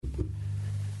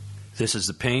This is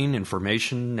the Pain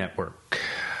Information Network.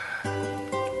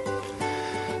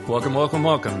 Welcome, welcome,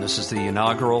 welcome. This is the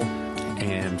inaugural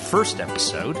and first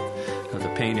episode of the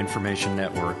Pain Information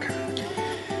Network.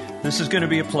 This is going to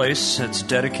be a place that's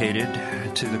dedicated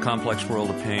to the complex world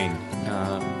of pain.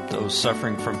 Those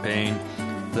suffering from pain,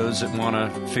 those that want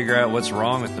to figure out what's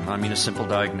wrong with them. I mean, a simple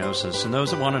diagnosis. And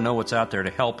those that want to know what's out there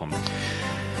to help them.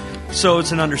 So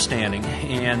it's an understanding,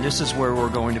 and this is where we're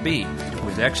going to be,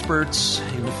 with experts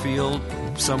in the field,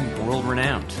 some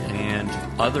world-renowned, and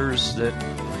others that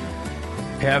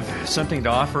have something to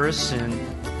offer us and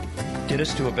get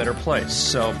us to a better place.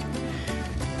 So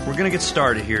we're going to get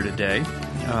started here today.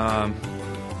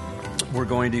 We're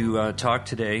going to talk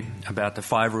today about the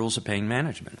 5 rules of pain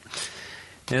management.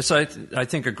 And it's, I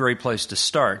think, a great place to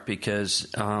start because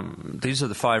these are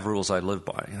the 5 rules I live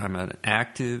by. I'm an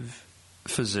active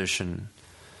physician.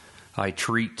 I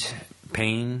treat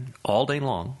pain all day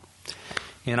long,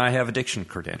 and I have addiction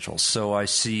credentials, so I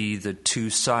see the two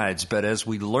sides. But as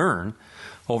we learn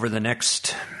over the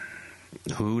next,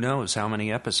 who knows how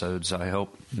many episodes, I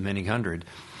hope many hundred,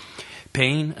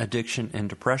 pain, addiction, and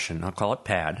depression, I'll call it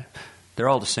PAD, they're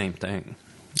all the same thing.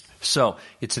 So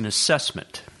it's an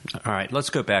assessment. All right,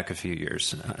 let's go back a few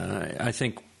years. I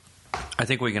think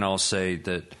we can all say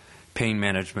that pain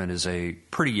management is a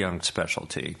pretty young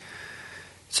specialty.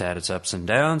 It's had its ups and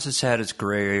downs, it's had its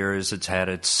gray areas, it's had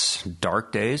its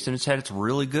dark days, and it's had its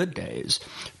really good days.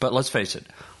 But let's face it,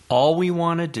 all we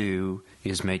want to do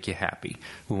is make you happy.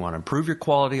 We want to improve your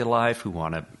quality of life, we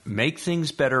want to make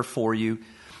things better for you,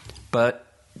 but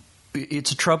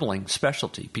it's a troubling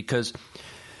specialty because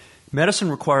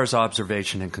medicine requires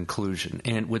observation and conclusion.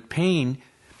 And with pain,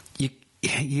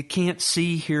 you can't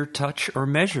see, hear, touch, or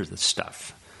measure the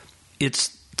stuff.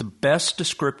 It's the best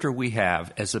descriptor we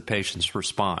have as the patient's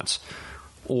response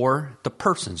or the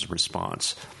person's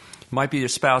response. It might be a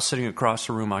spouse sitting across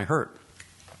the room, I hurt.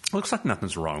 Looks like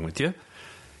nothing's wrong with you.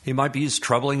 It might be as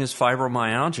troubling as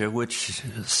fibromyalgia, which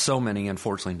so many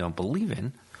unfortunately don't believe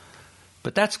in.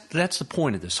 But that's the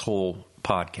point of this whole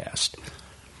podcast.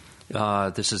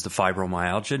 This is the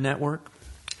Fibromyalgia Network.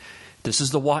 This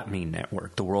is the What Me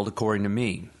Network, the world according to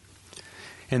me.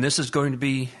 And this is going to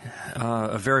be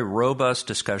a very robust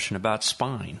discussion about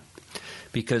spine,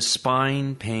 because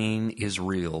spine pain is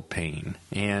real pain.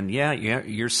 And yeah,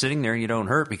 you're sitting there, you don't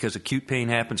hurt because acute pain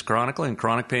happens chronically and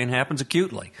chronic pain happens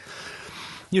acutely.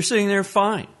 You're sitting there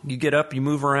fine. You get up, you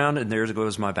move around, and there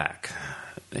goes my back.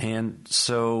 And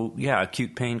so, yeah,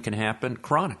 acute pain can happen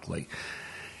chronically.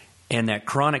 And that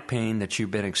chronic pain that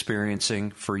you've been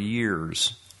experiencing for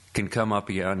years can come up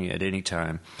on you at any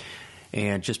time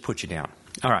and just put you down.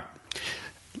 All right,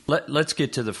 let's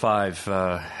get to the 5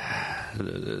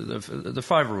 the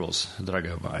 5 rules that I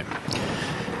go by.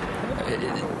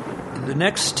 The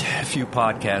next few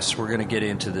podcasts, we're going to get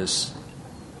into this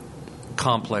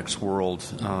complex world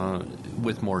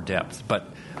with more depth, but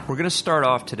we're going to start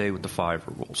off today with the 5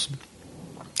 rules,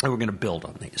 and we're going to build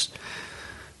on these.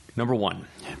 Number 1,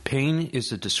 pain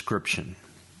is a description.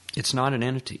 It's not an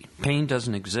entity. Pain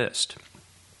doesn't exist.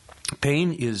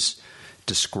 Pain is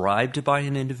described by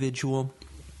an individual.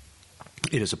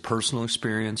 It is a personal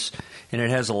experience, and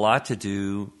it has a lot to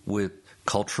do with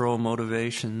cultural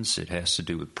motivations. It has to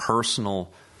do with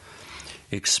personal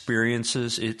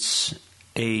experiences. It's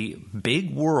a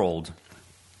big world,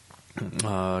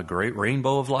 great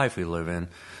rainbow of life we live in,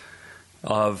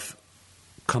 of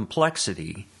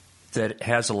complexity that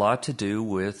has a lot to do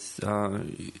with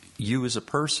you as a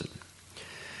person.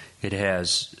 It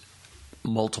has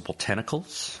multiple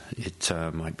tentacles. It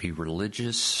might be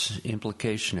religious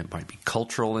implication. It might be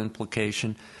cultural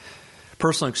implication.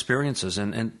 Personal experiences.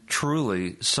 And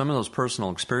truly, some of those personal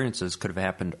experiences could have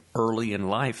happened early in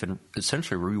life and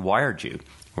essentially rewired you.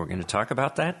 We're going to talk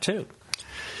about that too.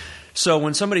 So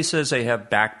when somebody says they have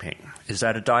back pain, is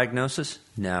that a diagnosis?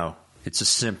 No, it's a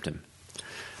symptom.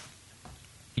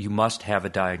 You must have a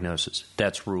diagnosis.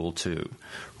 That's rule 2.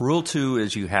 Rule 2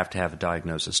 is you have to have a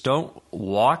diagnosis. Don't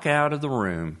walk out of the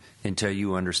room until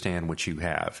you understand what you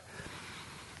have.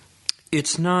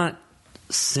 It's not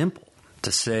simple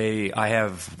to say I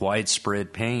have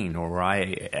widespread pain, or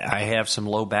I have some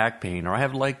low back pain, or I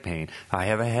have leg pain, I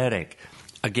have a headache.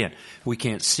 Again, we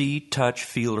can't see, touch,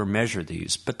 feel, or measure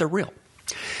these, but they're real.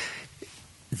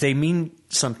 They mean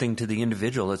something to the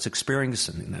individual that's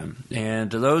experiencing them.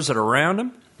 And to those that are around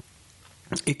them,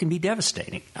 it can be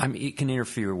devastating. I mean, it can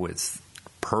interfere with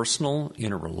personal,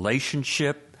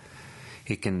 interrelationship.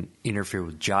 It can interfere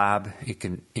with job. It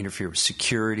can interfere with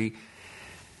security.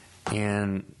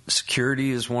 And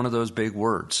security is one of those big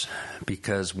words,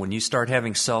 because when you start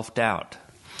having self-doubt,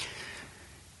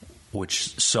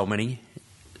 which so many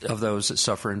of those that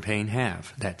suffer in pain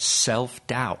have. That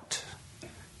self-doubt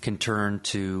can turn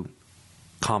to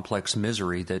complex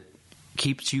misery that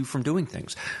keeps you from doing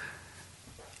things.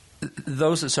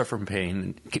 Those that suffer from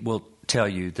pain will tell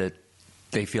you that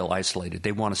they feel isolated.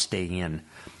 They want to stay in.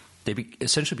 They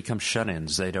essentially become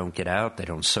shut-ins. They don't get out. They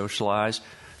don't socialize.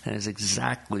 And it's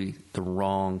exactly the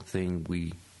wrong thing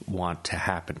we want to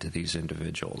happen to these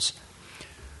individuals.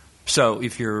 So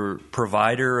if your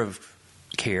provider of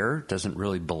care doesn't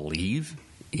really believe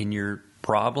in your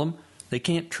problem, they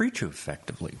can't treat you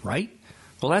effectively, right?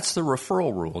 Well, that's the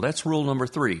referral rule. That's rule number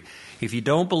 3. If you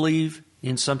don't believe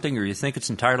in something or you think it's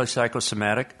entirely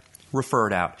psychosomatic, refer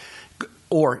it out.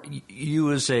 Or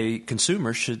you as a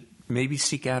consumer should maybe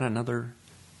seek out another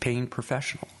pain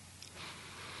professional.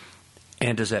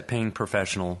 And does that pain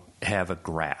professional have a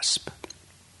grasp?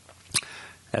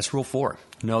 That's rule 4.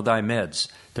 Know thy meds.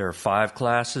 There are 5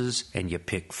 classes, and you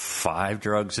pick 5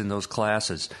 drugs in those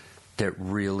classes that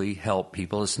really help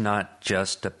people. It's not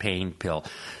just a pain pill.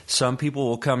 Some people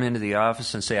will come into the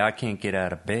office and say, I can't get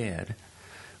out of bed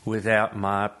without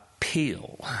my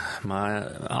pill, my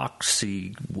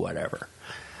oxy, whatever.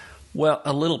 Well,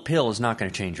 a little pill is not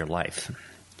going to change your life.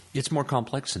 It's more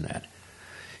complex than that.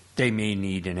 They may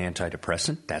need an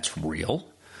antidepressant. That's real.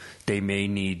 They may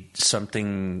need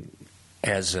something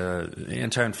as an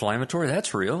anti-inflammatory.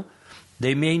 That's real.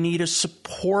 They may need a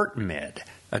support med,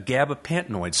 a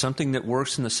gabapentinoid, something that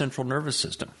works in the central nervous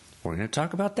system. We're going to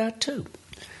talk about that too.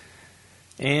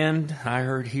 And I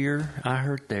heard here, I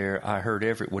heard there, I heard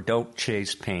everywhere. Well, don't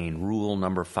chase pain. Rule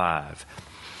number 5.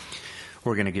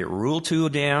 We're going to get rule 2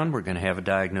 down. We're going to have a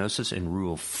diagnosis. And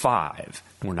rule 5,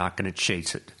 we're not going to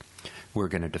chase it. We're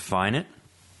going to define it.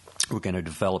 We're going to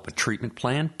develop a treatment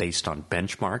plan based on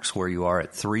benchmarks where you are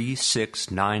at 3,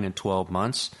 6, 9, and 12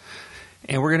 months.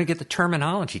 And we're going to get the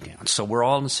terminology down so we're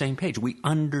all on the same page. We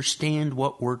understand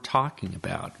what we're talking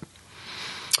about.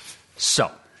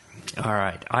 So, all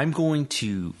right, I'm going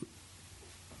to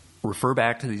refer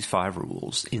back to these 5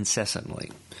 rules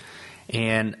incessantly.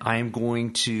 And I'm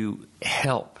going to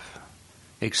help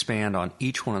expand on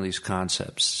each one of these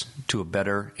concepts to a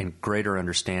better and greater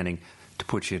understanding to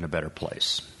put you in a better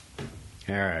place.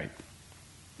 All right.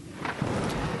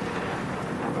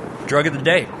 Drug of the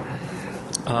day.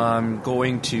 I'm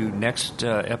going to, next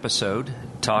episode,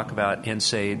 talk about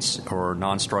NSAIDs or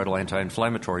non-steroidal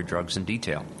anti-inflammatory drugs in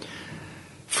detail.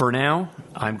 For now,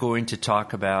 I'm going to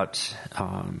talk about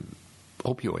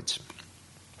opioids.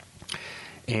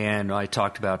 And I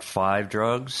talked about 5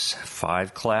 drugs,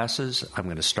 5 classes. I'm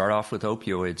going to start off with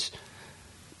opioids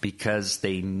because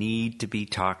they need to be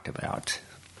talked about.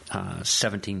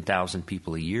 17,000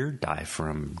 people a year die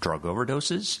from drug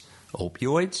overdoses,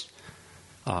 opioids,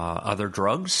 other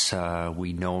drugs.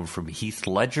 We know them from Heath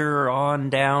Ledger on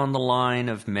down the line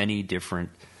of many different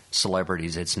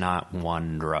celebrities. It's not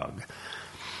one drug.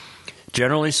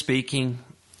 Generally speaking,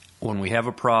 when we have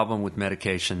a problem with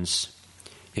medications,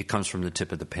 it comes from the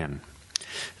tip of the pen.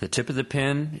 The tip of the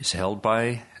pen is held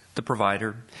by the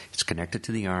provider. It's connected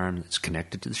to the arm. It's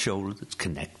connected to the shoulder. It's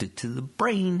connected to the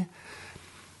brain.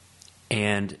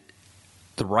 And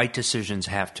the right decisions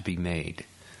have to be made.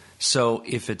 So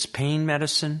if it's pain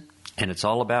medicine and it's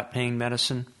all about pain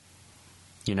medicine,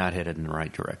 you're not headed in the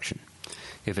right direction.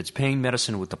 If it's pain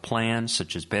medicine with a plan,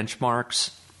 such as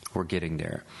benchmarks, we're getting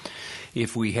there.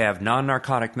 If we have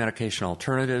non-narcotic medication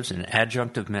alternatives and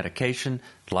adjunctive medication,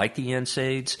 like the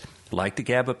NSAIDs, like the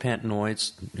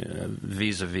gabapentinoids,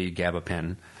 vis-a-vis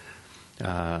gabapentin,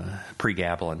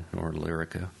 pregabalin or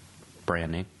Lyrica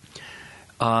brand name,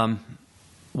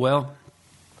 well,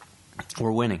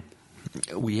 we're winning.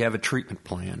 We have a treatment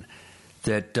plan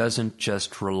that doesn't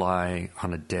just rely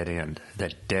on a dead end,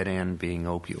 that dead end being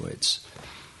opioids.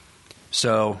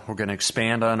 So we're going to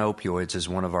expand on opioids as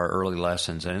one of our early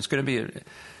lessons, and it's going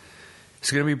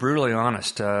to be brutally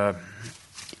honest. It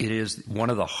is one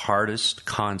of the hardest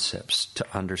concepts to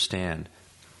understand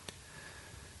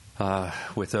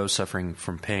with those suffering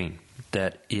from pain,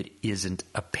 that it isn't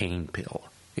a pain pill.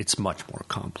 It's much more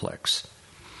complex.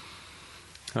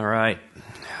 All right.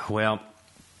 Well,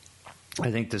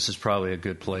 I think this is probably a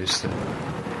good place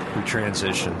that we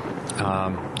transition.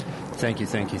 Thank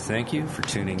you for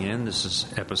tuning in. This is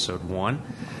episode 1.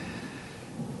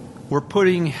 We're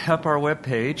putting up our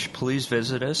webpage. Please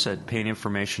visit us at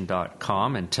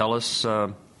paininformation.com and tell us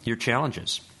your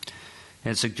challenges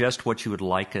and suggest what you would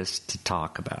like us to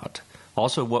talk about.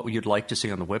 Also, what you'd like to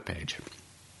see on the webpage.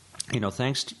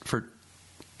 Thanks for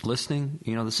listening.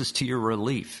 This is to your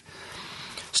relief.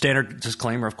 Standard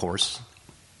disclaimer, of course.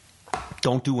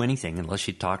 Don't do anything unless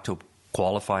you talk to a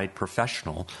qualified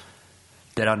professional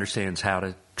that understands how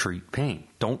to treat pain.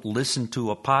 Don't listen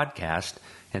to a podcast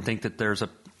and think that there's a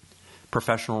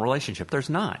professional relationship. There's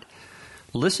not.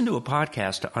 Listen to a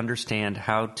podcast to understand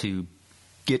how to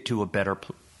get to a better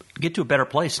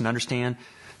place and understand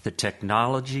the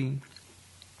technology,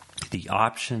 the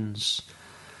options,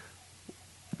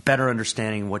 better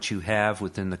understanding what you have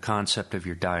within the concept of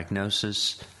your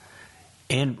diagnosis,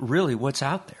 and really what's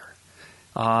out there.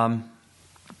 So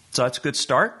that's a good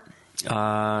start.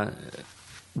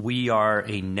 We are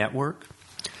a network.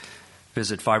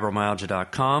 Visit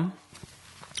fibromyalgia.com.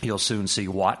 You'll soon see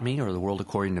WATME, or The World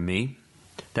According to Me.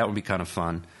 That would be kind of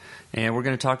fun. And we're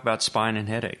going to talk about spine and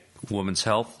headache, women's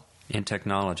health, and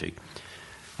technology.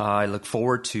 I look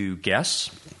forward to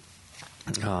guests.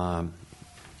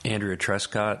 Andrea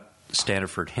Trescott,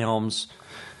 Stanford Helms.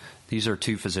 These are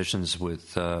two physicians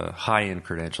with high-end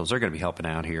credentials. They're going to be helping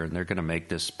out here, and they're going to make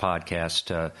this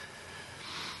podcast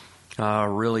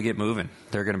really get moving.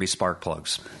 They're going to be spark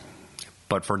plugs.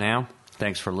 But for now,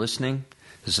 thanks for listening.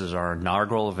 This is our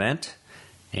inaugural event,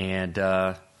 and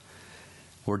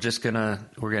we're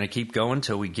gonna keep going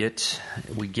till we get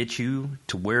you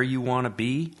to where you want to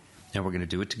be, and we're going to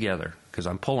do it together because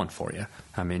I'm pulling for you.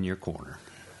 I'm in your corner.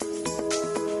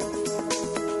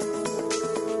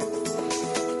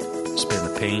 Spin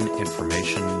the Pain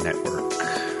Information Network.